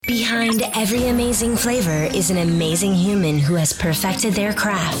Behind every amazing flavor is an amazing human who has perfected their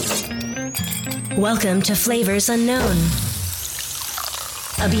craft. Welcome to Flavors Unknown,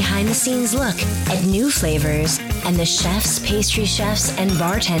 a behind-the-scenes look at new flavors and the chefs, pastry chefs, and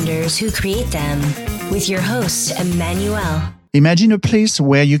bartenders who create them, with your host, Emmanuel. Imagine a place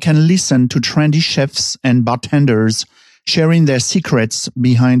where you can listen to trendy chefs and bartenders sharing their secrets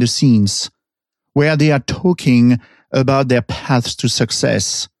behind the scenes, where they are talking about their paths to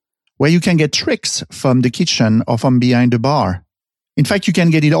success, where you can get tricks from the kitchen or from behind the bar. In fact, you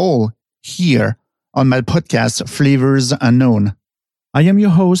can get it all here on my podcast, Flavors Unknown. I am your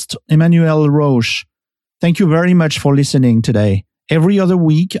host, Emmanuel Roche. Thank you very much for listening today. Every other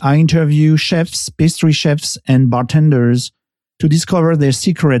week, I interview chefs, pastry chefs, and bartenders to discover their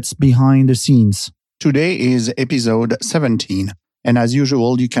secrets behind the scenes. Today is episode 17, and as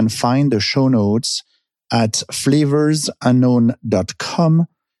usual, you can find the show notes at flavorsunknown.com.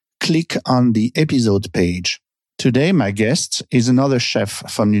 Click on the episode page. Today, my guest is another chef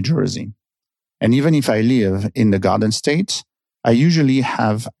from New Jersey. And even if I live in the Garden State, I usually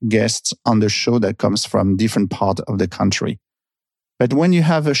have guests on the show that comes from different parts of the country. But when you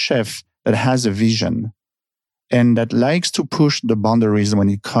have a chef that has a vision and that likes to push the boundaries when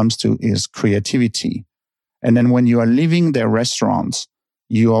it comes to his creativity, and then when you are leaving their restaurants,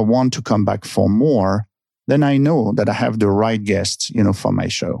 you want to come back for more, then I know that I have the right guest, for my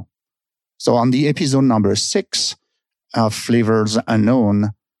show. So on the episode number 6 of Flavors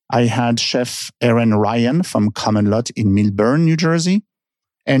Unknown, I had Chef Erin Ryan from Common Lot in Millburn, New Jersey.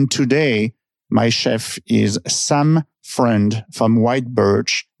 And today, my chef is Sam Freund from White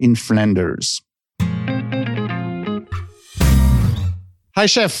Birch in Flanders. Hi,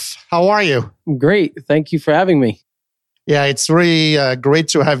 Chef. How are you? Great. Thank you for having me. Yeah, it's really great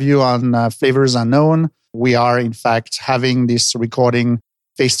to have you on Flavors Unknown. We are, in fact, having this recording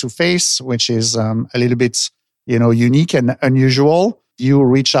face-to-face, which is a little bit, unique and unusual. You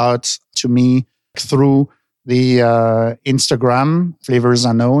reach out to me through the Instagram, Flavors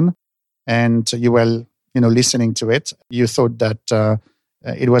Unknown, and you were, listening to it. You thought that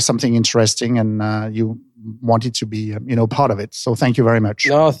it was something interesting and you wanted to be, part of it. So thank you very much.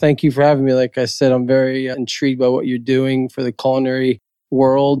 No, thank you for having me. Like I said, I'm very intrigued by what you're doing for the culinary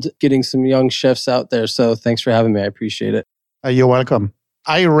world, getting some young chefs out there. So thanks for having me. I appreciate it. You're welcome.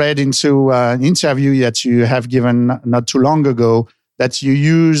 I read into an interview that you have given not too long ago that you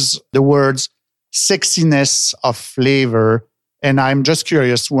use the words sexiness of flavor. And I'm just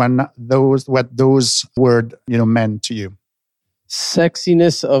curious what those words, meant to you.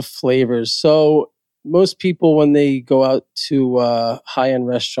 Sexiness of flavors. So most people, when they go out to high-end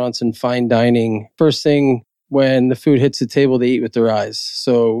restaurants and fine dining, first thing when the food hits the table, they eat with their eyes.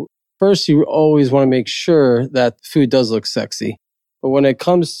 So first, you always want to make sure that the food does look sexy. But when it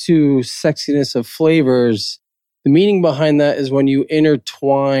comes to sexiness of flavors, the meaning behind that is when you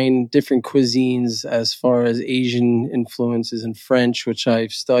intertwine different cuisines as far as Asian influences and French, which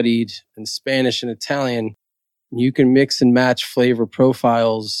I've studied, and Spanish and Italian, you can mix and match flavor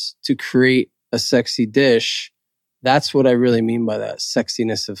profiles to create a sexy dish. That's what I really mean by that,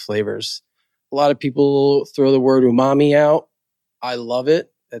 sexiness of flavors. A lot of people throw the word umami out. I love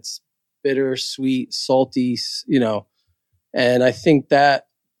it. It's bitter, sweet, salty, And I think that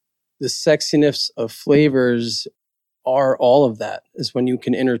the sexiness of flavors are all of that, is when you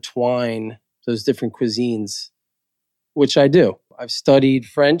can intertwine those different cuisines, which I do. I've studied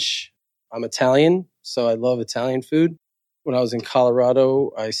French. I'm Italian, so I love Italian food. When I was in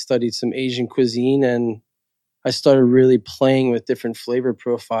Colorado, I studied some Asian cuisine and I started really playing with different flavor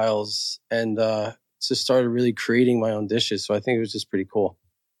profiles and just started really creating my own dishes. So I think it was just pretty cool.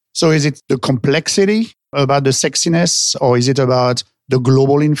 So is it the complexity about the sexiness, or is it about the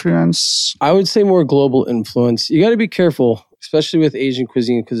global influence? I would say more global influence. You got to be careful, especially with Asian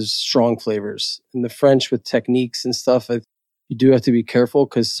cuisine, because there's strong flavors. And the French with techniques and stuff, you do have to be careful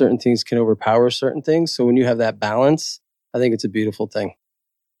because certain things can overpower certain things. So when you have that balance, I think it's a beautiful thing.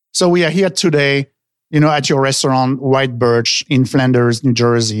 So we are here today, at your restaurant, White Birch in Flanders, New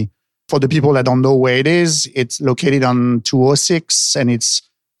Jersey. For the people that don't know where it is, it's located on 206 and it's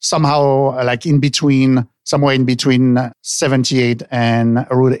somehow somewhere in between 78 and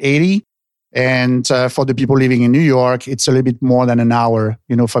Route 80. And for the people living in New York, it's a little bit more than an hour,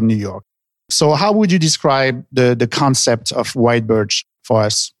 from New York. So how would you describe the concept of White Birch for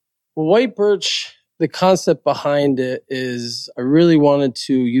us? Well, White Birch, the concept behind it is I really wanted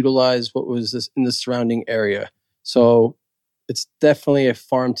to utilize what was in the surrounding area. So it's definitely a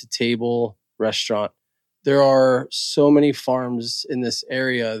farm-to-table restaurant. There are so many farms in this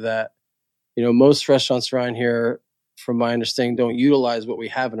area that, most restaurants around here from my understanding, don't utilize what we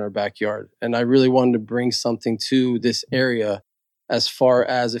have in our backyard. And I really wanted to bring something to this area as far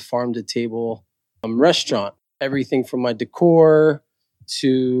as a farm to table restaurant. Everything from my decor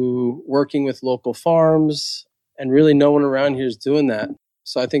to working with local farms, and really no one around here is doing that.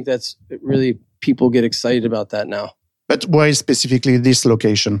 So I think that's really, people get excited about that now. But why specifically this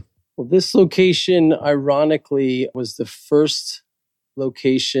location? Well, this location, ironically, was the first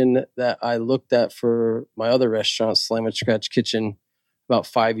location that I looked at for my other restaurant, Slamwich Scratch Kitchen, about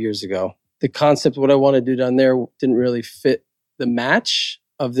 5 years ago. The concept, what I want to do down there, didn't really fit the match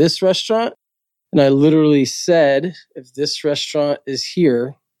of this restaurant. And I literally said, if this restaurant is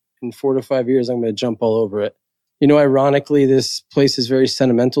here in 4 to 5 years, I'm going to jump all over it. You know, ironically, this place is very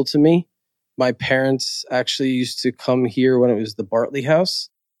sentimental to me. My parents actually used to come here when it was the Bartley House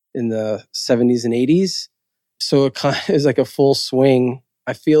in the 70s and 80s. So it kind of is like a full swing.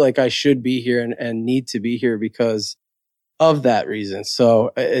 I feel like I should be here and need to be here because of that reason.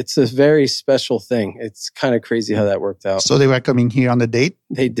 So it's a very special thing. It's kind of crazy how that worked out. So they were coming here on a date?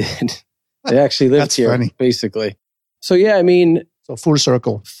 They did. They actually lived here, funny. Basically. So yeah, I mean... So full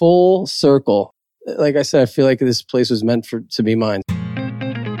circle. Full circle. Like I said, I feel like this place was meant to be mine.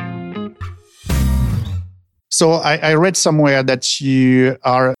 So I read somewhere that you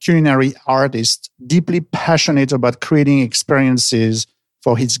are a culinary artist, deeply passionate about creating experiences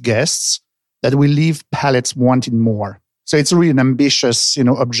for his guests that will leave palates wanting more. So it's really an ambitious,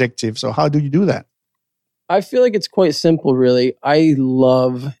 objective. So how do you do that? I feel like it's quite simple, really. I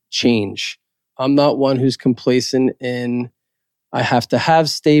love change. I'm not one who's complacent in, I have to have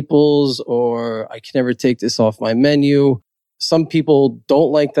staples or I can never take this off my menu. Some people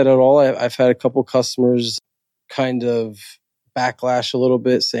don't like that at all. I've had a couple customers kind of backlash a little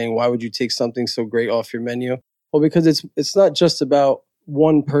bit saying, why would you take something so great off your menu? Well, because it's not just about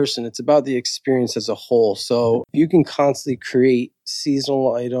one person. It's about the experience as a whole. So you can constantly create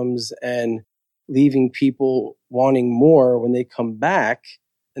seasonal items and leaving people wanting more when they come back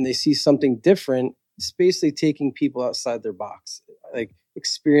and they see something different. It's basically taking people outside their box, like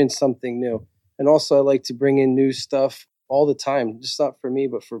experience something new. And also I like to bring in new stuff all the time, just not for me,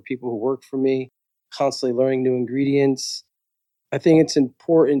 but for people who work for me, constantly learning new ingredients. I think it's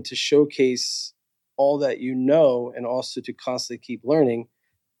important to showcase all that you know and also to constantly keep learning.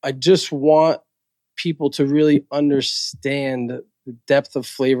 I just want people to really understand the depth of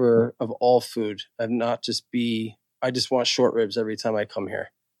flavor of all food and not just I just want short ribs every time I come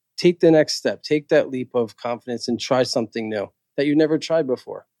here. Take the next step, take that leap of confidence and try something new that you never tried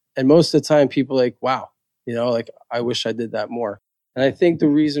before. And most of the time people are like, wow, I wish I did that more. And I think the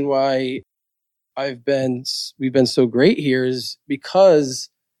reason why we've been so great here is because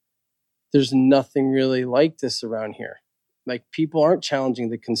there's nothing really like this around here. Like people aren't challenging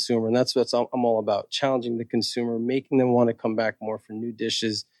the consumer, and that's what I'm all about. Challenging the consumer, making them want to come back more for new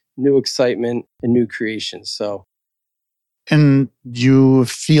dishes, new excitement, and new creations. And you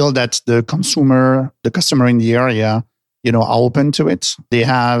feel that the customer in the area, are open to it. They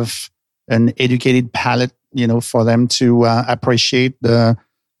have an educated palate, for them to appreciate the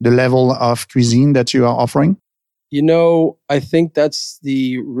level of cuisine that you are offering? I think that's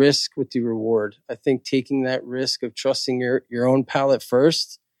the risk with the reward. I think taking that risk of trusting your own palate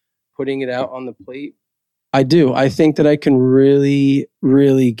first, putting it out on the plate. I do. I think that I can really,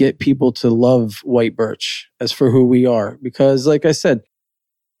 really get people to love White Birch as for who we are. Because like I said,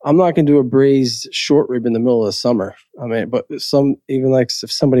 I'm not going to do a braised short rib in the middle of the summer. I mean, but if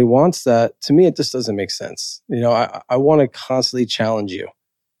somebody wants that, to me, it just doesn't make sense. I want to constantly challenge you.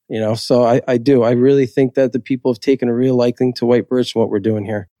 So I do. I really think that the people have taken a real liking to White Birch and what we're doing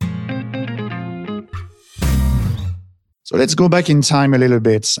here. So let's go back in time a little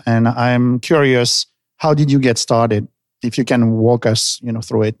bit. And I'm curious, how did you get started? If you can walk us,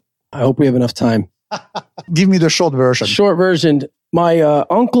 through it. I hope we have enough time. Give me the short version. Short version. My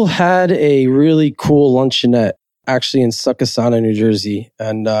uncle had a really cool luncheonette, actually in Succossana, New Jersey.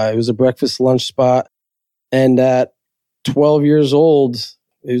 And it was a breakfast lunch spot. And at 12 years old,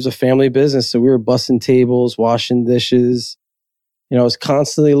 it was a family business. So we were bussing tables, washing dishes. I was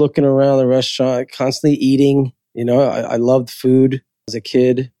constantly looking around the restaurant, constantly eating. I loved food as a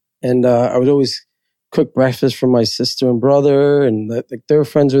kid. And I would always cook breakfast for my sister and brother. And their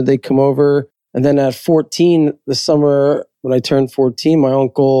friends would come over. And then at 14, the summer when I turned 14, my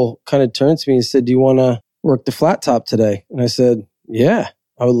uncle kind of turned to me and said, do you want to work the flat top today? And I said, yeah,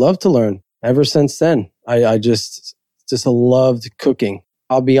 I would love to learn. Ever since then, I just loved cooking.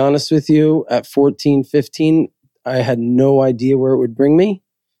 I'll be honest with you, at 14, 15, I had no idea where it would bring me.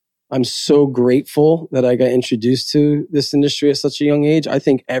 I'm so grateful that I got introduced to this industry at such a young age. I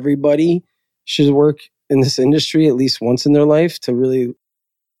think everybody should work in this industry at least once in their life to really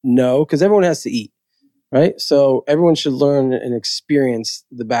know, because everyone has to eat, right? So everyone should learn and experience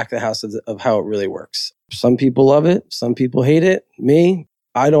the back of the house of how it really works. Some people love it. Some people hate it. Me,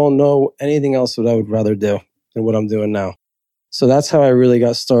 I don't know anything else that I would rather do than what I'm doing now. So that's how I really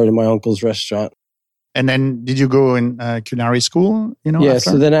got started in my uncle's restaurant. And then did you go in culinary school? Yeah. After?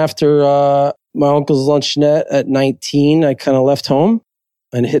 So then after my uncle's luncheonette at 19, I kind of left home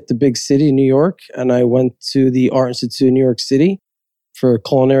and hit the big city, New York. And I went to the Art Institute in New York City for a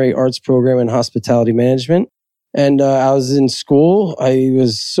Culinary Arts program in hospitality management. And I was in school. I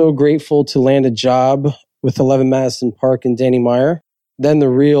was so grateful to land a job with 11 Madison Park and Danny Meyer. Then the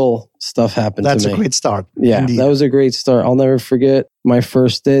real stuff happened to me. That's a great start. Yeah, indeed. That was a great start. I'll never forget my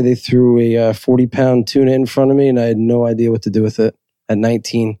first day. They threw a 40-pound tuna in front of me, and I had no idea what to do with it at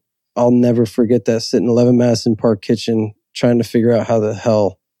 19. I'll never forget that, sitting in 11 Madison Park kitchen, trying to figure out how the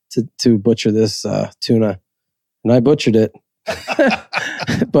hell to butcher this tuna. And I butchered it.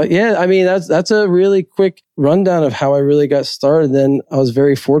 But yeah, I mean, that's a really quick rundown of how I really got started. Then I was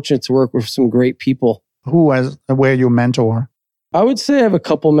very fortunate to work with some great people. Who were your mentor? I would say I have a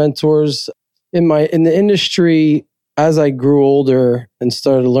couple mentors in the industry. As I grew older and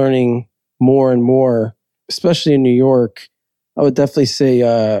started learning more and more, especially in New York, I would definitely say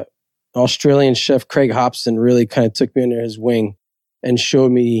Australian chef Craig Hopson really kind of took me under his wing and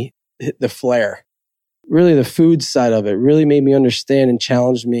showed me the flair. Really, the food side of it really made me understand and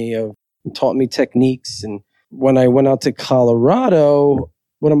challenged me, taught me techniques. And when I went out to Colorado,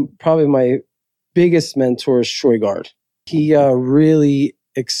 probably my biggest mentor is Troy Gard. He really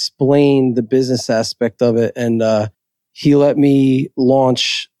explained the business aspect of it, and he let me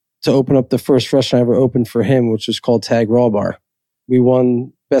launch to open up the first restaurant I ever opened for him, which was called Tag Raw Bar. We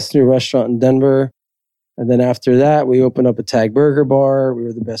won Best New Restaurant in Denver. And then after that, we opened up a Tag Burger Bar. We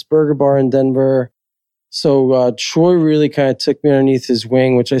were the best burger bar in Denver. So Troy really kind of took me underneath his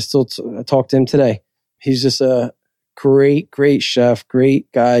wing, which I still talk to him today. He's just a great, great chef,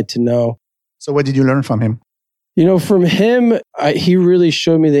 great guy to know. So what did you learn from him? From him, he really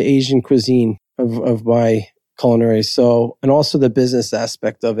showed me the Asian cuisine of my culinary. So, and also the business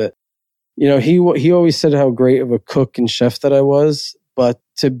aspect of it. He always said how great of a cook and chef that I was, but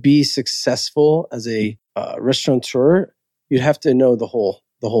to be successful as a restaurateur, you'd have to know the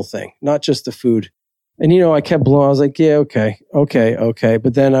whole thing, not just the food. And, I kept blowing. I was like, yeah, okay.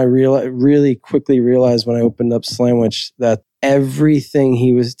 But then I really quickly realized when I opened up Slamwich that everything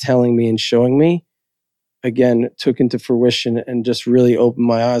he was telling me and showing me, again, took into fruition and just really opened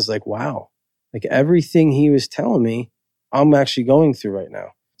my eyes like, wow, like everything he was telling me, I'm actually going through right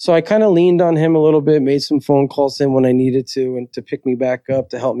now. So I kind of leaned on him a little bit, made some phone calls to him when I needed to, and to pick me back up,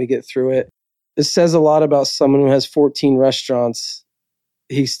 to help me get through it. This says a lot about someone who has 14 restaurants.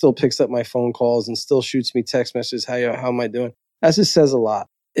 He still picks up my phone calls and still shoots me text messages. How am I doing? That just says a lot.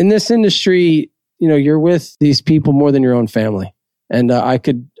 In this industry, you're with these people more than your own family. And I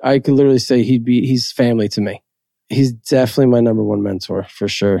could literally say he's family to me. He's definitely my number one mentor for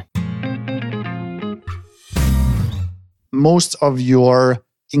sure. Most of your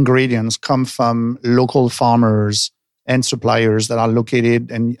ingredients come from local farmers and suppliers that are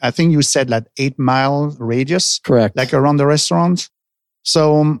located, and I think you said like 8-mile radius. Correct. Like around the restaurant.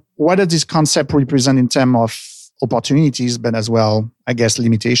 So what does this concept represent in terms of opportunities, but as well, I guess,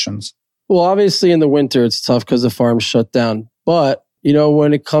 limitations? Well, obviously in the winter, it's tough because the farm's shut down. But,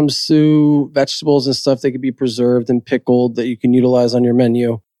 when it comes to vegetables and stuff, they could be preserved and pickled that you can utilize on your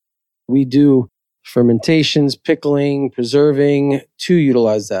menu. We do fermentations, pickling, preserving to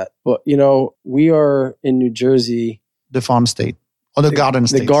utilize that. But, we are in New Jersey. The farm state or the garden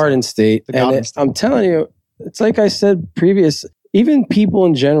state. The garden state. I'm telling you, it's like I said previous, even people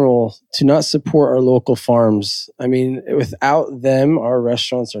in general, to not support our local farms. I mean, without them, our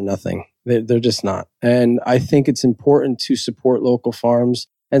restaurants are nothing. They're just not. And I think it's important to support local farms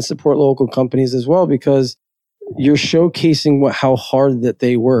and support local companies as well, because you're showcasing how hard that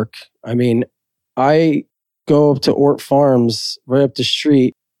they work. I mean, I go up to Ort Farms right up the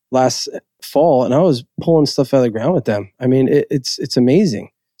street last fall, and I was pulling stuff out of the ground with them. I mean, it's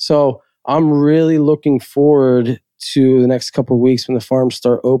amazing. So I'm really looking forward to the next couple of weeks when the farms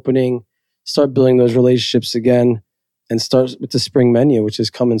start opening, start building those relationships again, and start with the spring menu, which is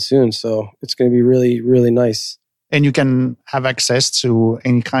coming soon. So it's going to be really, really nice. And you can have access to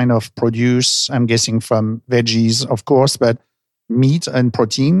any kind of produce, I'm guessing from veggies, of course, but meat and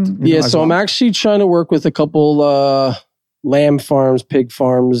protein. Yeah, so I'm actually trying to work with a couple lamb farms, pig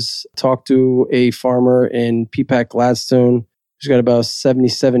farms, talk to a farmer in Peapack, Gladstone, who's got about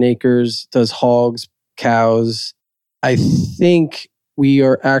 77 acres, does hogs, cows. I think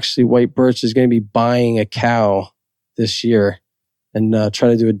White Birch is going to be buying a cow this year and try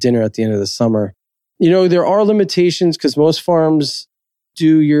to do a dinner at the end of the summer. There are limitations because most farms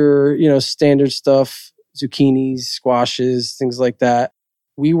do your, standard stuff, zucchinis, squashes, things like that.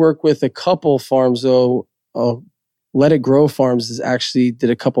 We work with a couple farms though. Let It Grow Farms did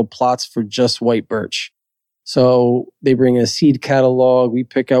a couple plots for just White Birch. So they bring a seed catalog. We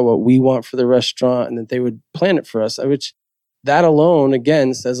pick out what we want for the restaurant, and then they would plant it for us, which that alone,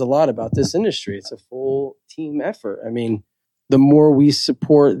 again, says a lot about this industry. It's a full team effort. I mean, the more we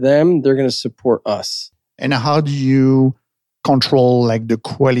support them, they're going to support us. And how do you control the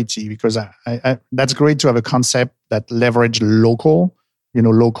quality? Because I that's great to have a concept that leverage local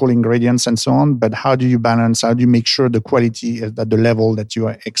ingredients and so on. But how do you make sure the quality is at the level that you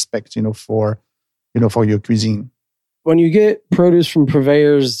expect, for your cuisine? When you get produce from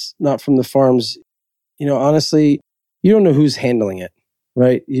purveyors, not from the farms, honestly, you don't know who's handling it,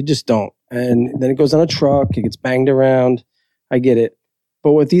 right? You just don't. And then it goes on a truck, it gets banged around. I get it.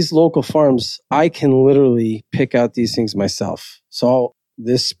 But with these local farms, I can literally pick out these things myself. So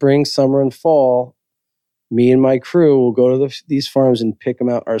this spring, summer, and fall, me and my crew will go to these farms and pick them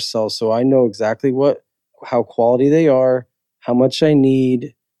out ourselves. So I know exactly how quality they are, how much I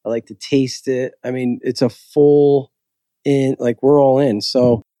need. I like to taste it. I mean, it's a full in, we're all in.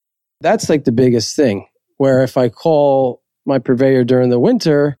 So that's the biggest thing. Where if I call my purveyor during the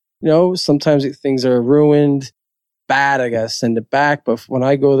winter, sometimes things are ruined, bad, I got to send it back. But when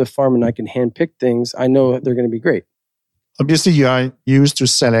I go to the farm and I can hand pick things, I know they're going to be great. Obviously, you are used to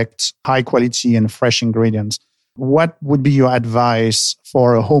select high quality and fresh ingredients. What would be your advice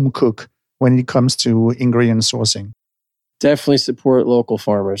for a home cook when it comes to ingredient sourcing? Definitely support local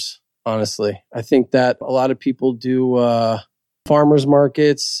farmers, honestly. I think that a lot of people do farmers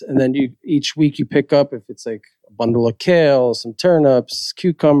markets, and then each week you pick up, if it's a bundle of kale, some turnips,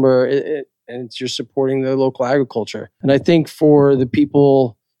 cucumber, and you're supporting the local agriculture. And I think for the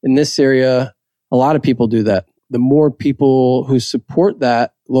people in this area, a lot of people do that. The more people who support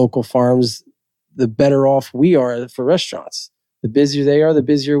that local farms, the better off we are for restaurants. The busier they are, the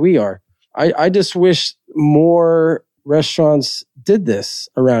busier we are. I just wish more restaurants did this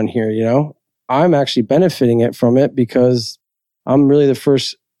around here, I'm actually benefiting from it because I'm really the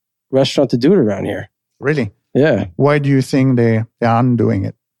first restaurant to do it around here. Really? Yeah. Why do you think they aren't doing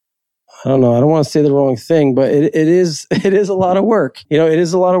it? I don't know. I don't want to say the wrong thing, but it is a lot of work. It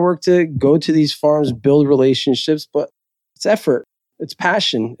is a lot of work to go to these farms, build relationships, but it's effort. It's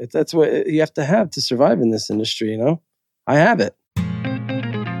passion. That's what you have to survive in this industry, I have it.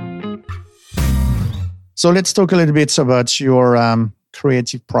 So let's talk a little bit about your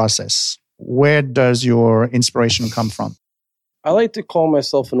creative process. Where does your inspiration come from? I like to call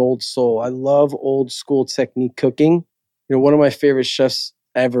myself an old soul. I love old school technique cooking. One of my favorite chefs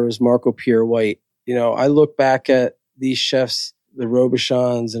ever is Marco Pierre White. I look back at these chefs, the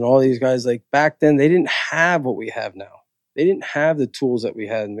Robuchons and all these guys, back then, they didn't have what we have now. They didn't have the tools that we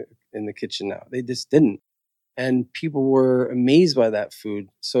had in the kitchen now. They just didn't. And people were amazed by that food.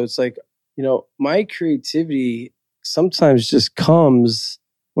 So it's my creativity sometimes just comes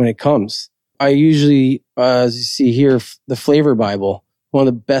when it comes. I usually, as you see here, the Flavor Bible, one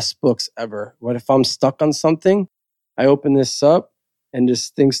of the best books ever. What if I'm stuck on something? I open this up and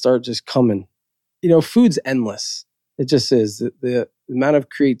just things start just coming. Food's endless. It just is. The amount of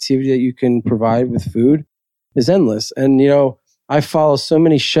creativity that you can provide with food is endless. And, I follow so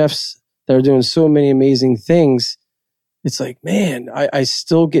many chefs that are doing so many amazing things. It's man, I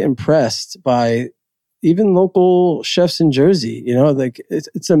still get impressed by even local chefs in Jersey.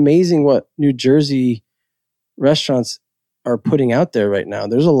 It's amazing what New Jersey restaurants are putting out there right now.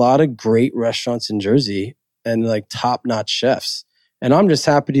 There's a lot of great restaurants in Jersey and top-notch chefs. And I'm just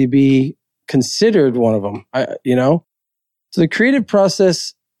happy to be considered one of them. So the creative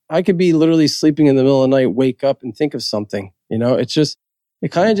process, I could be literally sleeping in the middle of the night, wake up and think of something. It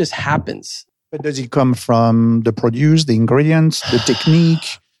kind of just happens. But does it come from the produce, the ingredients, the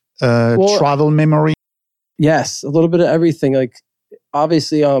technique, travel memory? Yes, a little bit of everything.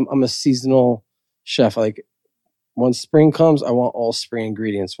 Obviously, I'm a seasonal chef. When spring comes, I want all spring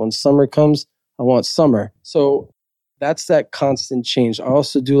ingredients. When summer comes, I want summer. So that's that constant change. I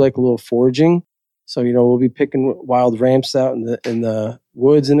also do a little foraging. So, we'll be picking wild ramps out in the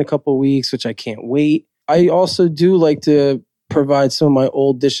woods in a couple of weeks, which I can't wait. I also do like to provide some of my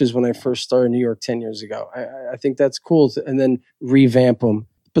old dishes when I first started in New York 10 years ago. I think that's cool and then revamp them.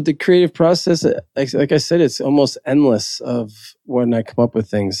 But the creative process, like I said, it's almost endless of when I come up with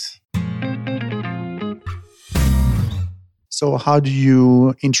things. So how do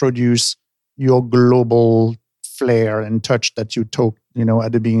you introduce your global flair and touch that you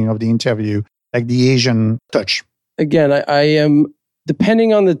at the beginning of the interview, like the Asian touch. Again, I am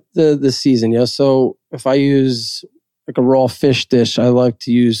depending on the season. So if I use like a raw fish dish, I like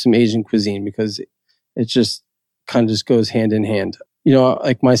to use some Asian cuisine because it just kind of just goes hand in hand.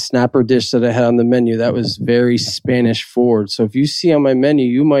 Like my snapper dish that I had on the menu, that was very Spanish forward. So if you see on my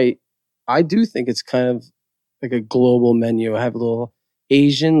menu, I do think it's kind of like a global menu. I have a little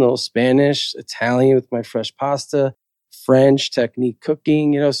Asian, little Spanish, Italian with my fresh pasta, French technique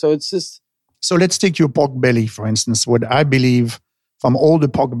cooking, so it's just. So let's take your pork belly, for instance. What I believe from all the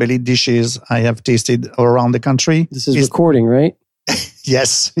pork belly dishes I have tasted around the country. This is recording, right?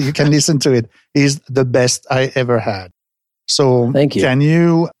 Yes, you can listen to it. Is the best I ever had. So thank you. Can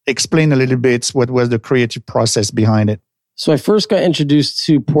you explain a little bit what was the creative process behind it? So I first got introduced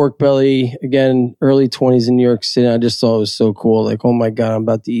to pork belly, again, early 20s in New York City. I just thought it was so cool. Like, oh my God, I'm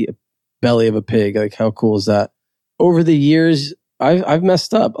about to eat a belly of a pig. Like, how cool is that? Over the years, I've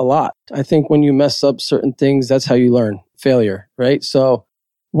messed up a lot. I think when you mess up certain things, that's how you learn. Failure, right? So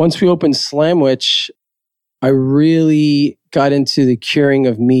once we opened Slamwich, I really got into the curing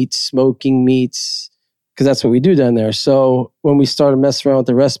of meats, smoking meats, because that's what we do down there. So when we started messing around with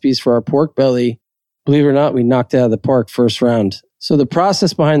the recipes for our pork belly, believe it or not, we knocked it out of the park first round. So the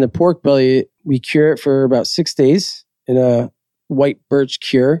process behind the pork belly, we cure it for about 6 days in a white birch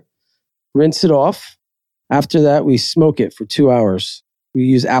cure, rinse it off. After that, we smoke it for 2 hours. We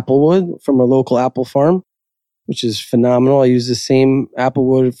use applewood from a local apple farm, which is phenomenal. I use the same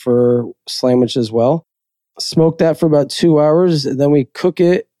applewood for Slamwich as well. Smoke that for about 2 hours. And then we cook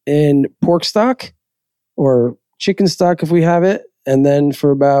it in pork stock or chicken stock if we have it. And then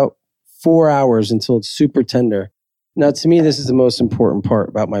for about 4 hours until it's super tender. Now, to me, this is the most important part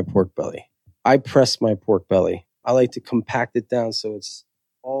about my pork belly. I press my pork belly. I like to compact it down so it's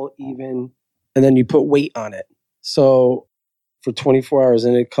all even. And then you put weight on it. So for 24 hours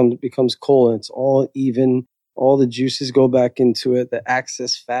and it becomes cold and it's all even. All the juices go back into it. The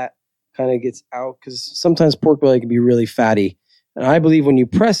excess fat kind of gets out because sometimes pork belly can be really fatty. And I believe when you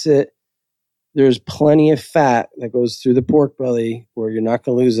press it, there's plenty of fat that goes through the pork belly where you're not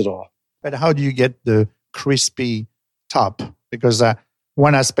going to lose it all. But how do you get the crispy top? Because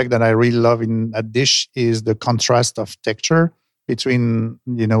one aspect that I really love in a dish is the contrast of texture between,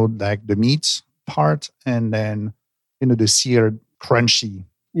 like the meat part and then, the seared, crunchy.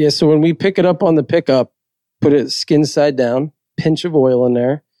 Yeah, so when we pick it up on the pickup, put it skin side down, pinch of oil in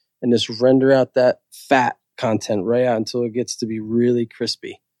there, and just render out that fat content right out until it gets to be really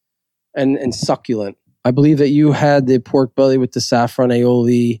crispy and succulent. I believe that you had the pork belly with the saffron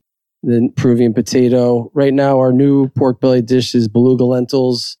aioli, the Peruvian potato. Right now, our new pork belly dish is beluga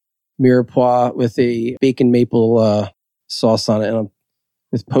lentils, mirepoix with a bacon maple sauce on it and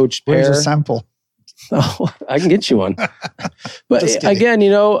with poached pear. Where's a sample? Oh, I can get you one. But again,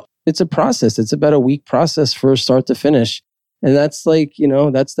 it's a process. It's about a week process for start to finish. And that's like,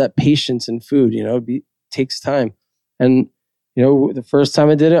 that's that patience in food, it takes time. And, the first time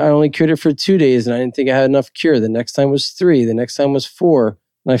I did it, I only cured it for 2 days and I didn't think I had enough cure. The next time was 3. The next time was 4.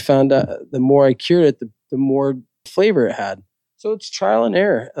 And I found out the more I cured it, the more flavor it had. So it's trial and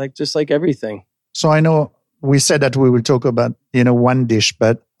error, just like everything. So I know we said that we will talk about, one dish,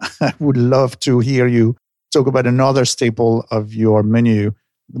 but I would love to hear you talk about another staple of your menu,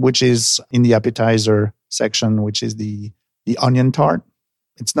 which is in the appetizer section, which is the onion tart.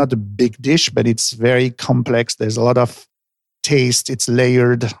 It's not a big dish, but it's very complex. There's a lot of taste. It's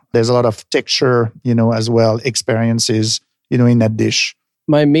layered. There's a lot of texture, as well, experiences, in that dish.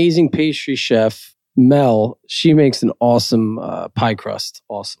 My amazing pastry chef, Mel, she makes an awesome pie crust.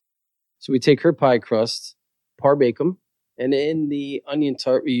 Awesome. So we take her pie crust, par-bake them, and in the onion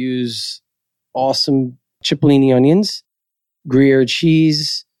tart, we use awesome cipollini onions, Gruyere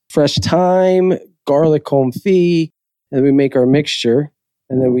cheese, fresh thyme, garlic confit, and we make our mixture.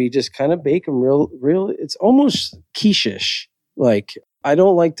 And then we just kind of bake them real, it's almost quiche-ish. I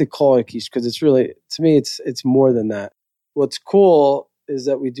don't like to call it quiche because it's really, to me, it's more than that. What's cool is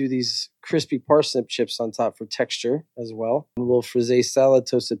that we do these crispy parsnip chips on top for texture as well. A little frisee salad,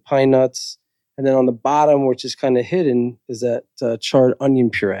 toasted pine nuts. And then on the bottom, which is kind of hidden, is that charred onion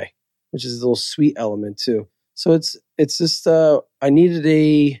puree, which is a little sweet element too. So it's just, I needed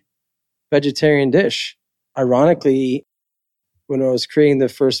a vegetarian dish. Ironically, when I was creating the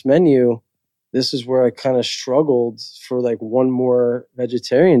first menu, this is where I kind of struggled for one more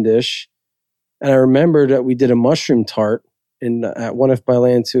vegetarian dish. And I remember that we did a mushroom tart at One If by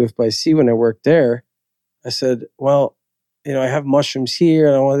Land, Two If by Sea when I worked there. I said, well, I have mushrooms here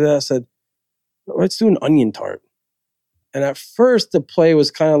and I want that. I said, let's do an onion tart. And at first the play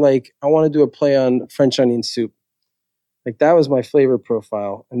was kind of I want to do a play on French onion soup. Like that was my flavor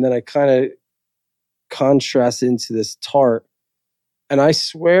profile. And then I kind of contrast into this tart. And I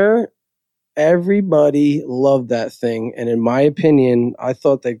swear everybody loved that thing. And in my opinion, I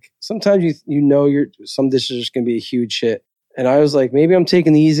thought that sometimes some dishes are just going to be a huge hit. And I was like, maybe I'm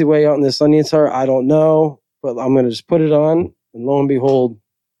taking the easy way out in this onion tart. I don't know, but I'm going to just put it on. And lo and behold,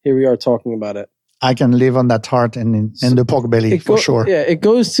 here we are talking about it. I can live on that tart and the pork belly for sure. Yeah, it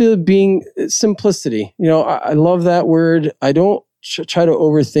goes to being simplicity. I love that word. I don't try to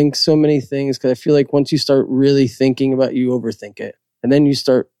overthink so many things because I feel like once you start really thinking about it, you overthink it. And then you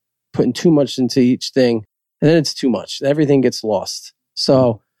start putting too much into each thing. And then it's too much. Everything gets lost.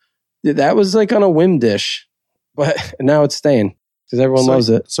 So that was like on a whim dish. But now it's staying because everyone loves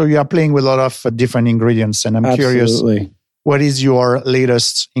it. So you are playing with a lot of different ingredients. And I'm curious, what is your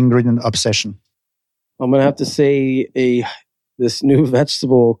latest ingredient obsession? I'm going to have to say this new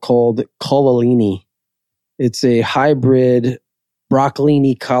vegetable called cannellini. It's a hybrid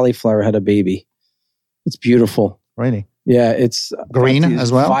broccolini cauliflower had a baby. It's beautiful. Really? Yeah, it's green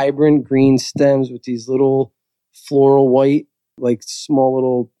as well. Vibrant green stems with these little floral white, like small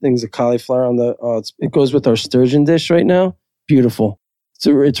little things of cauliflower on the. It goes with our sturgeon dish right now. Beautiful.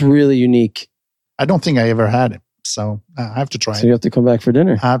 It's really unique. I don't think I ever had it, so I have to try it. So you have to come back for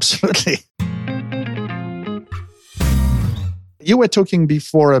dinner. Absolutely. You were talking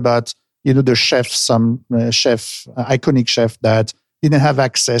before about, the chef, iconic chef that didn't have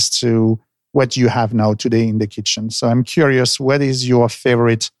access to what you have now today in the kitchen. So I'm curious, what is your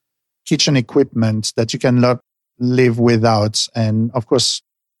favorite kitchen equipment that you cannot live without? And of course,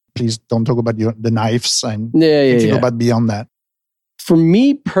 please don't talk about the knives and think about beyond that. For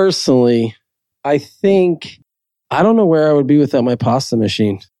me personally, I think, I don't know where I would be without my pasta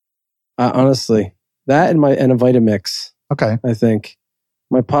machine. Honestly, that and a Vitamix. Okay. I think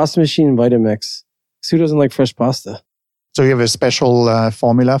my pasta machine and Vitamix. Who doesn't like fresh pasta? So you have a special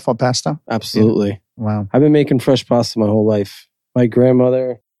formula for pasta? Absolutely. Yeah. Wow. I've been making fresh pasta my whole life. My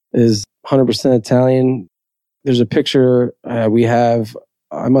grandmother is 100% Italian. There's a picture we have.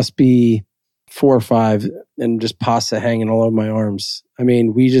 I must be 4 or 5 and just pasta hanging all over my arms. I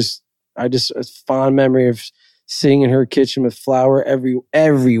mean, a fond memory of sitting in her kitchen with flour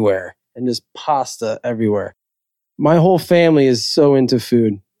everywhere and just pasta everywhere. My whole family is so into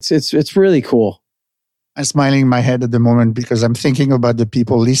food. It's really cool. I'm smiling in my head at the moment because I'm thinking about the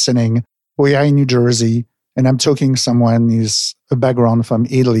people listening. We are in New Jersey, and I'm talking someone who's a background from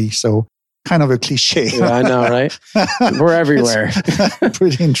Italy, so kind of a cliche. Yeah, I know, right? We're everywhere.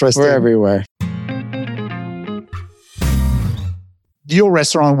 Pretty interesting. We're everywhere. Your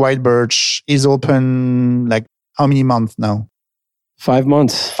restaurant, White Birch, is open like how many months now? 5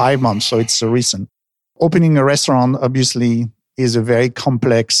 months. 5 months, so it's recent. Opening a restaurant obviously is a very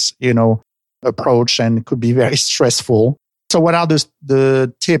complex, approach and could be very stressful. So what are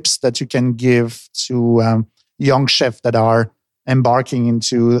the tips that you can give to young chefs that are embarking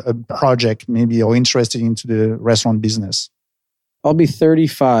into a project maybe or interested into the restaurant business? I'll be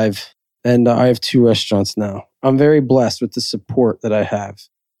 35 and I have 2 restaurants now. I'm very blessed with the support that I have.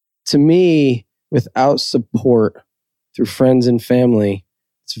 To me, without support through friends and family,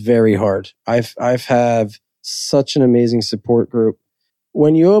 it's very hard. I've have such an amazing support group.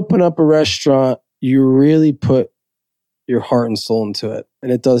 When you open up a restaurant, you really put your heart and soul into it.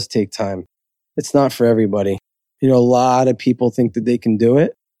 And it does take time. It's not for everybody. A lot of people think that they can do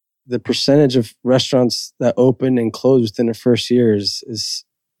it. The percentage of restaurants that open and close within the first year is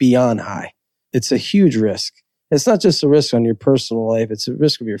beyond high. It's a huge risk. It's not just a risk on your personal life. It's a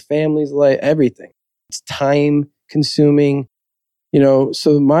risk of your family's life, everything. It's time consuming.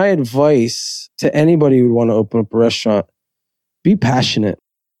 So my advice to anybody who would want to open up a restaurant, be passionate.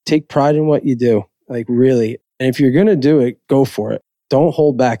 Take pride in what you do. Like really. And if you're going to do it, go for it. Don't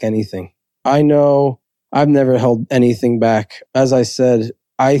hold back anything. I know I've never held anything back. As I said,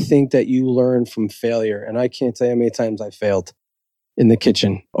 I think that you learn from failure. And I can't tell you how many times I failed in the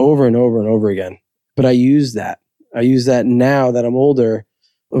kitchen over and over and over again. But I use that. I use that now that I'm older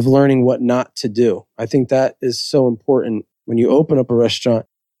of learning what not to do. I think that is so important when you open up a restaurant,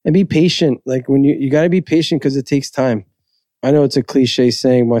 and be patient. Like when you got to be patient because it takes time. I know it's a cliche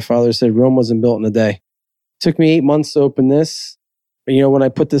saying. My father said Rome wasn't built in a day. It took me 8 months to open this. When I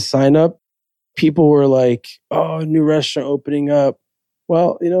put this sign up, people were like, oh, new restaurant opening up.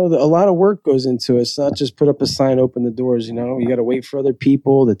 Well, a lot of work goes into it. It's not just put up a sign, open the doors. You got to wait for other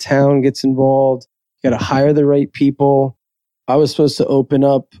people. The town gets involved. You got to hire the right people. I was supposed to open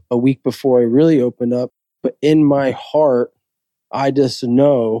up a week before I really opened up. But in my heart, I just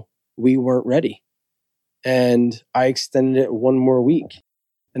know we weren't ready. And I extended it 1 more week.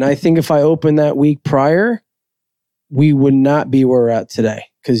 And I think if I opened that week prior, we would not be where we're at today,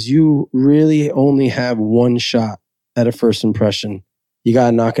 because you really only have one shot at a first impression. You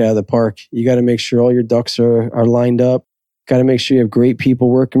got to knock it out of the park. You got to make sure all your ducks are lined up. Got to make sure you have great people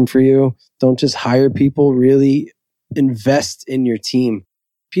working for you. Don't just hire people. Really invest in your team.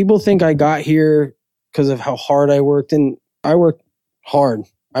 People think I got here because of how hard I worked, and I worked hard.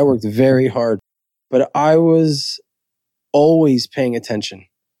 I worked very hard, but I was always paying attention,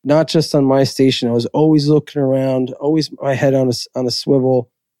 not just on my station. I was always looking around, always my head on a swivel,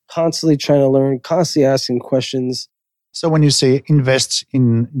 constantly trying to learn, constantly asking questions. So when you say invest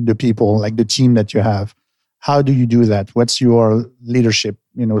in the people, like the team that you have, how do you do that? What's your leadership,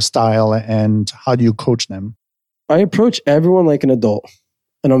 style, and how do you coach them? I approach everyone like an adult,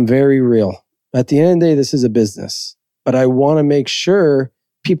 and I'm very real. At the end of the day, this is a business, but I want to make sure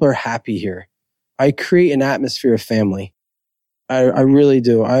people are happy here. I create an atmosphere of family. I really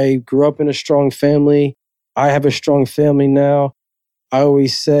do. I grew up in a strong family. I have a strong family now. I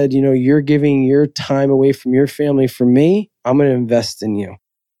always said, you're giving your time away from your family for me. I'm going to invest in you.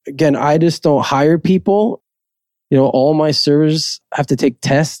 Again, I just don't hire people. All my servers have to take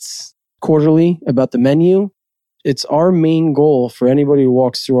tests quarterly about the menu. It's our main goal for anybody who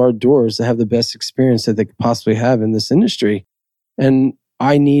walks through our doors to have the best experience that they could possibly have in this industry. And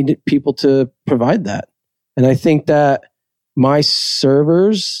I need people to provide that. And I think that my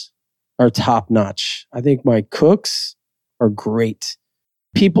servers are top notch. I think my cooks are great.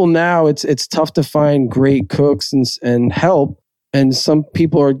 People now, it's tough to find great cooks and help. And some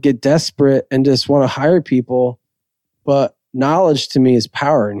people get desperate and just want to hire people. But knowledge to me is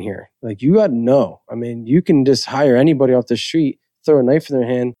power in here. Like, you got to know. I mean, you can just hire anybody off the street, throw a knife in their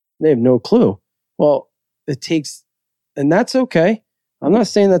hand, they have no clue. Well, it takes, and that's okay. I'm not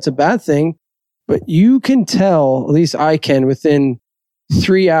saying that's a bad thing, but you can tell, at least I can, within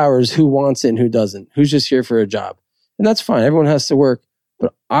 3 hours who wants it and who doesn't, who's just here for a job. And that's fine. Everyone has to work.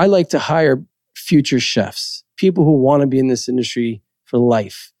 But I like to hire future chefs, people who want to be in this industry for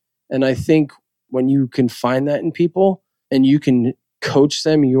life. And I think when you can find that in people and you can coach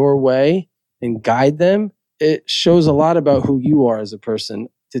them your way and guide them, it shows a lot about who you are as a person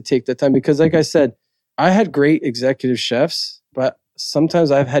to take the time. Because like I said, I had great executive chefs, but sometimes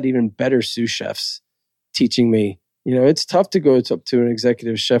I've had even better sous chefs teaching me. It's tough to go up to an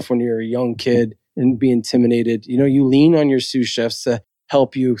executive chef when you're a young kid and be intimidated. You lean on your sous chefs to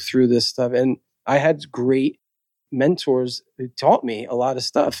help you through this stuff. And I had great mentors who taught me a lot of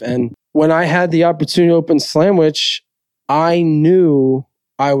stuff. And when I had the opportunity to open Slamwich, I knew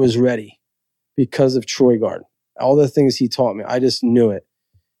I was ready because of Troy Gard. All the things he taught me, I just knew it.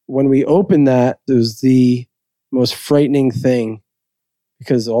 When we opened that, it was the most frightening thing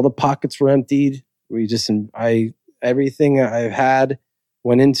because all the pockets were emptied. Everything I had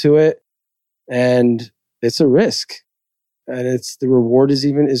went into it, and it's a risk, and the reward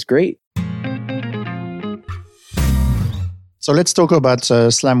is great. So let's talk about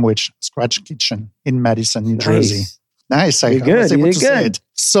Slamwich Scratch Kitchen in Madison, New Jersey. Nice. I was able to say it.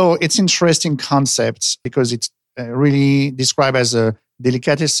 So it's interesting concept because it's really described as a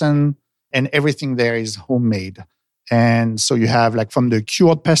delicatessen, and everything there is homemade. And so you have from the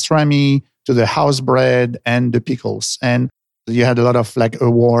cured pastrami to the house bread and the pickles. And you had a lot of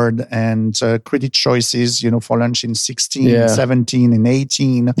award and credit choices, for lunch in 16, 17, and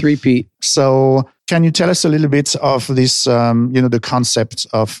 18. Three-peat. So can you tell us a little bit of this, the concept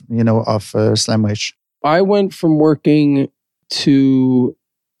of Slamwich? I went from working to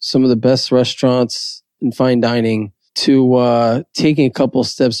some of the best restaurants in fine dining to taking a couple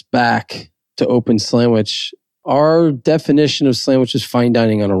steps back to open Slamwich. Our definition of Slamwich is fine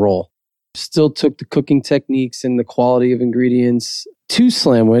dining on a roll. Still took the cooking techniques and the quality of ingredients to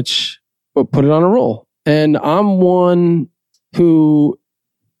Slamwich, but put it on a roll. And I'm one who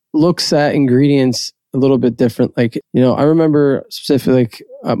looks at ingredients a little bit different. I remember specifically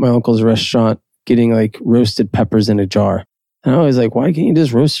at my uncle's restaurant getting roasted peppers in a jar. And I was like, why can't you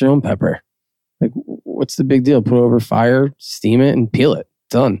just roast your own pepper? What's the big deal? Put it over fire, steam it, and peel it.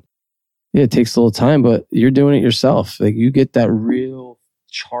 Done. Yeah, it takes a little time, but you're doing it yourself. You get that real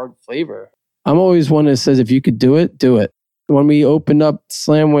charred flavor. I'm always one that says, if you could do it, do it. When we opened up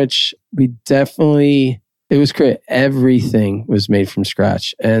Slamwich, it was great. Everything was made from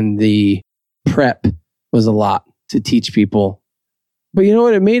scratch. And the prep was a lot to teach people. But you know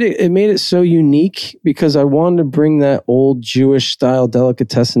what? It made it so unique because I wanted to bring that old Jewish style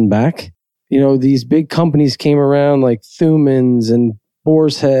delicatessen back. These big companies came around like Thumann's and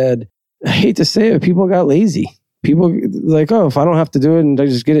Boar's Head. I hate to say it, people got lazy. People if I don't have to do it and I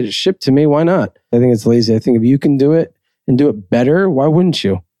just get it shipped to me, why not? I think it's lazy. I think if you can do it and do it better, why wouldn't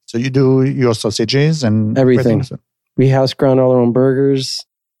you? So you do your sausages and everything. We house ground all our own burgers.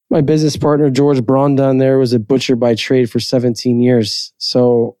 My business partner, George Braun, down there was a butcher by trade for 17 years.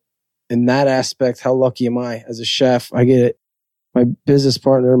 So in that aspect, how lucky am I as a chef? I get it. My business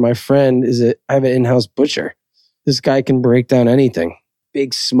partner, my friend, I have an in-house butcher. This guy can break down anything.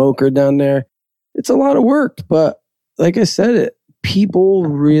 Big smoker down there. It's a lot of work, but like I said, people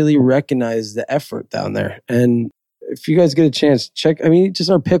really recognize the effort down there. And if you guys get a chance, check,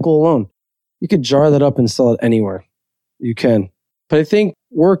 just our pickle alone. You could jar that up and sell it anywhere. You can. But I think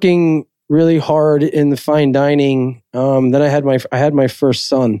working really hard in the fine dining, then I had my first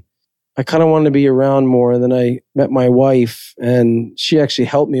son. I kind of wanted to be around more. Then I met my wife, and she actually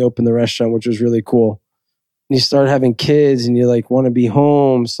helped me open the restaurant, which was really cool. And you start having kids, and you want to be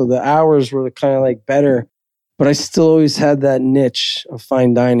home. So the hours were kind of better. But I still always had that niche of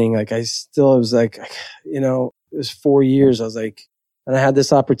fine dining. It was 4 years. I was and I had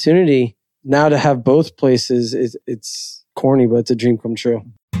this opportunity now to have both places. It's corny, but it's a dream come true.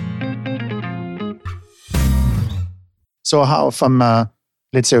 So how, from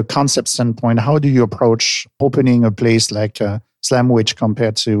let's say a concept standpoint, how do you approach opening a place like Slamwich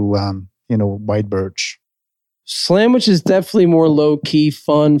compared to White Birch? Slamwich is definitely more low-key,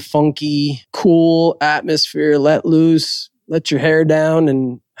 fun, funky, cool atmosphere. Let loose, let your hair down,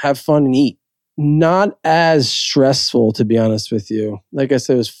 and have fun and eat. Not as stressful, to be honest with you. Like I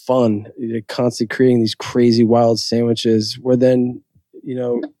said, it was fun. You're constantly creating these crazy, wild sandwiches where then,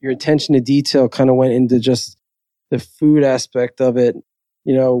 your attention to detail kind of went into just the food aspect of it.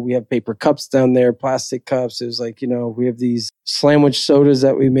 We have paper cups down there, plastic cups. It was we have these Slamwich sodas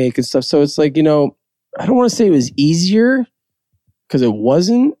that we make and stuff. So it's I don't want to say it was easier because it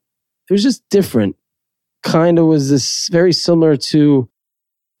wasn't. It was just different. Kind of was this very similar to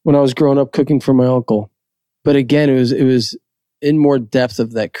when I was growing up cooking for my uncle. But again, it was in more depth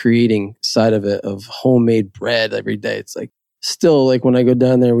of that creating side of it, of homemade bread every day. It's still when I go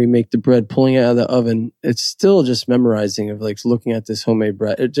down there, we make the bread, pulling it out of the oven. It's still just memorizing of looking at this homemade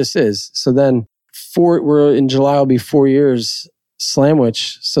bread. It just is. So then we're in July, it'll be 4 years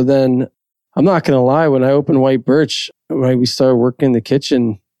Slamwich. So then I'm not going to lie, when I opened White Birch, when we started working in the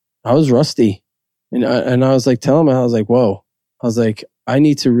kitchen, I was rusty. And I was telling him, I was whoa. I was I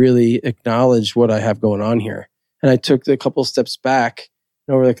need to really acknowledge what I have going on here. And I took a couple steps back.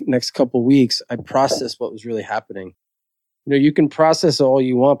 And over the next couple of weeks, I processed what was really happening. You can process all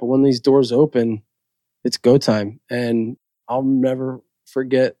you want, but when these doors open, it's go time. And I'll never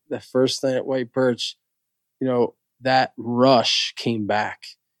forget the first night at White Birch, that rush came back.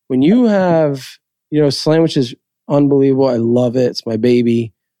 When you have, Slamwich is unbelievable. I love it. It's my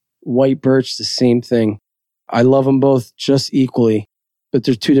baby. White Birch, the same thing. I love them both just equally, but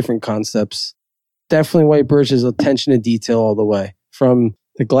they're two different concepts. Definitely White Birch is attention to detail all the way. From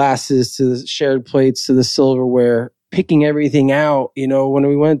the glasses to the shared plates to the silverware, picking everything out. When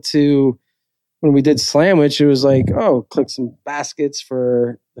we did Slamwich, it was click some baskets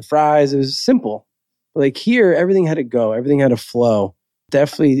for the fries. It was simple. But here, everything had to go. Everything had to flow.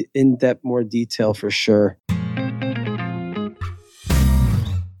 Definitely in-depth, more detail for sure.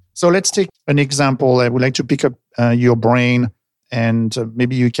 So let's take an example. I would like to pick up your brain, and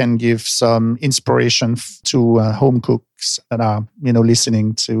maybe you can give some inspiration to home cooks that are,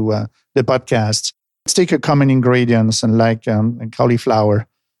 listening to the podcast. Let's take a common ingredients and cauliflower.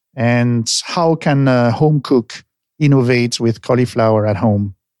 And how can a home cook innovate with cauliflower at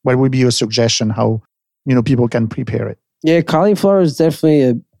home? What would be your suggestion how people can prepare it? Yeah, cauliflower is definitely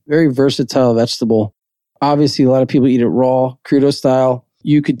a very versatile vegetable. Obviously, a lot of people eat it raw, credo style.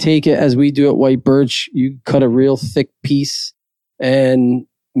 You could take it as we do at White Birch. You cut a real thick piece and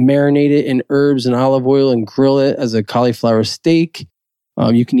marinate it in herbs and olive oil and grill it as a cauliflower steak.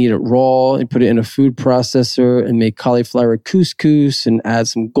 You can eat it raw and put it in a food processor and make cauliflower couscous and add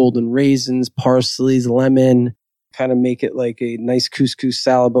some golden raisins, parsley, lemon, kind of make it like a nice couscous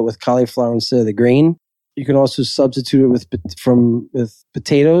salad, but with cauliflower instead of the grain. You can also substitute it with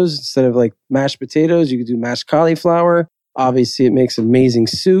potatoes instead of mashed potatoes. You could do mashed cauliflower. Obviously, it makes amazing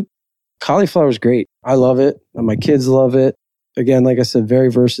soup. Cauliflower is great. I love it. And my kids love it. Again, like I said,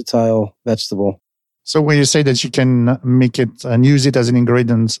 very versatile vegetable. So when you say that you can make it and use it as an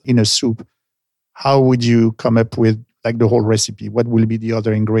ingredient in a soup, how would you come up with the whole recipe? What will be the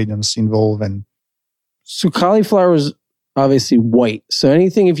other ingredients involved? So cauliflower is obviously white. So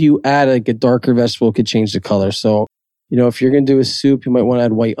anything, if you add a darker vegetable, could change the color. So, if you're going to do a soup, you might want to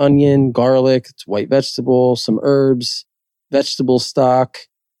add white onion, garlic, it's white vegetable, some herbs, vegetable stock.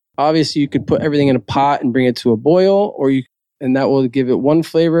 Obviously, you could put everything in a pot and bring it to a boil, and that will give it one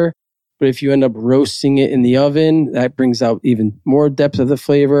flavor. But if you end up roasting it in the oven, that brings out even more depth of the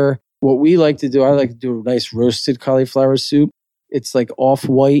flavor. What we like to do, I like to do a nice roasted cauliflower soup. It's like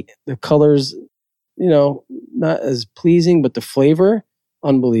off-white. The color's, not as pleasing, but the flavor,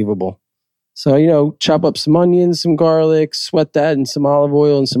 unbelievable. So, chop up some onions, some garlic, sweat that in some olive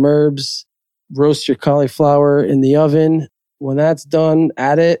oil and some herbs. Roast your cauliflower in the oven. When that's done,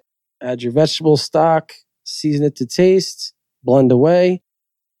 add your vegetable stock, season it to taste, blend away,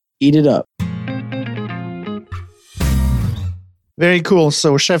 eat it up. Very cool.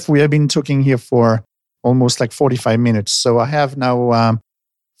 So, Chef, we have been talking here for almost like 45 minutes. So I have now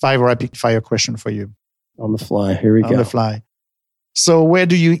 5 rapid fire questions for you. On the fly. Here we go. On the fly. So where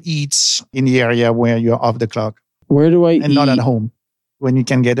do you eat in the area where you're off the clock? Where do I eat? And not at home, when you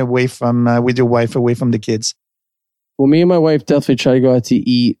can get away from, with your wife, away from the kids. Well, me and my wife definitely try to go out to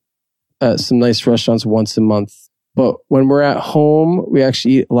eat at some nice restaurants once a month. But when we're at home, we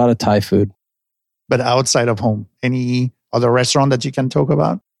actually eat a lot of Thai food. But outside of home, any other restaurant that you can talk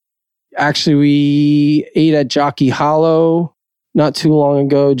about? Actually, we ate at Jockey Hollow not too long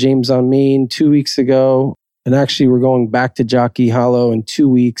ago, James on Main, 2 weeks ago. And actually, we're going back to Jockey Hollow in 2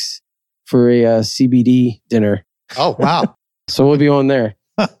 weeks for a CBD dinner. Oh, wow. So we'll be on there.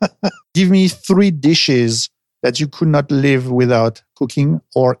 Give me 3 dishes that you could not live without cooking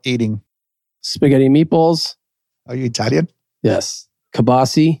or eating. Spaghetti meatballs. Are you Italian? Yes.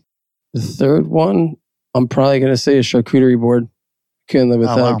 Kibasi. The third one, I'm probably going to say a charcuterie board. Couldn't live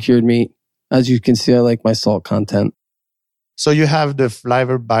without cured meat. As you can see, I like my salt content. So you have the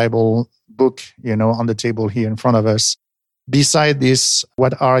Flavor Bible book, on the table here in front of us. Beside this,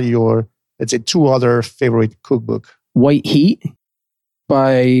 what are your, let's say, 2 other favorite cookbook? White Heat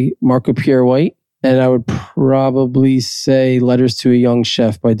by Marco Pierre White. And I would probably say Letters to a Young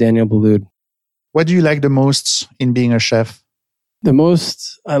Chef by Daniel Boulud. What do you like the most in being a chef? The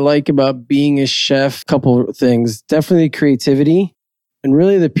most I like about being a chef, a couple of things. Definitely creativity. And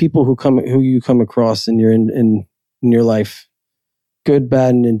really the people who you come across in your life, good,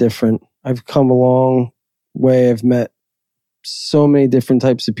 bad, and indifferent. I've come a long way. I've met so many different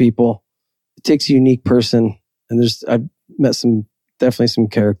types of people. It takes a unique person, and I've met definitely some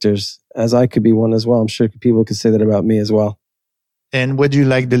characters, as I could be one as well. I'm sure people could say that about me as well. And what do you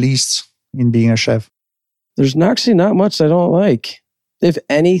like the least in being a chef? There's actually not much I don't like. If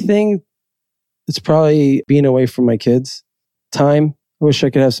anything, it's probably being away from my kids. Time. I wish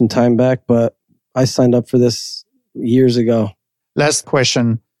I could have some time back, but I signed up for this years ago. Last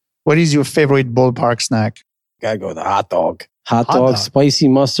question. What is your favorite ballpark snack? Gotta go with a hot dog. Hot dog, spicy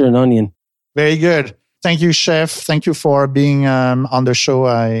mustard and onion. Very good. Thank you, Chef. Thank you for being on the show.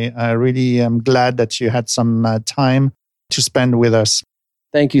 I really am glad that you had some time to spend with us.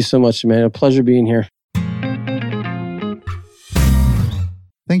 Thank you so much, man. A pleasure being here.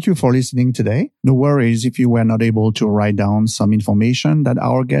 Thank you for listening today. No worries if you were not able to write down some information that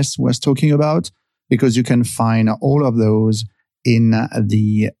our guest was talking about, because you can find all of those in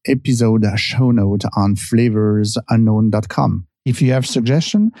the episode show note on flavorsunknown.com. If you have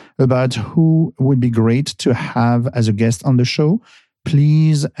suggestions about who would be great to have as a guest on the show,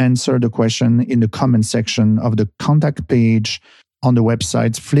 please answer the question in the comment section of the contact page on the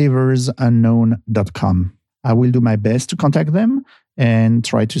website flavorsunknown.com. I will do my best to contact them and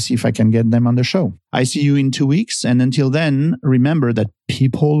try to see if I can get them on the show. I see you in 2 weeks. And until then, remember that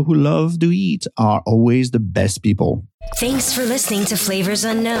people who love to eat are always the best people. Thanks for listening to Flavors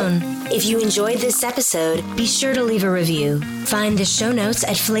Unknown. If you enjoyed this episode, be sure to leave a review. Find the show notes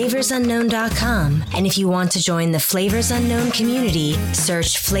at flavorsunknown.com. And if you want to join the Flavors Unknown community,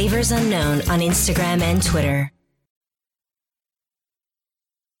 search Flavors Unknown on Instagram and Twitter.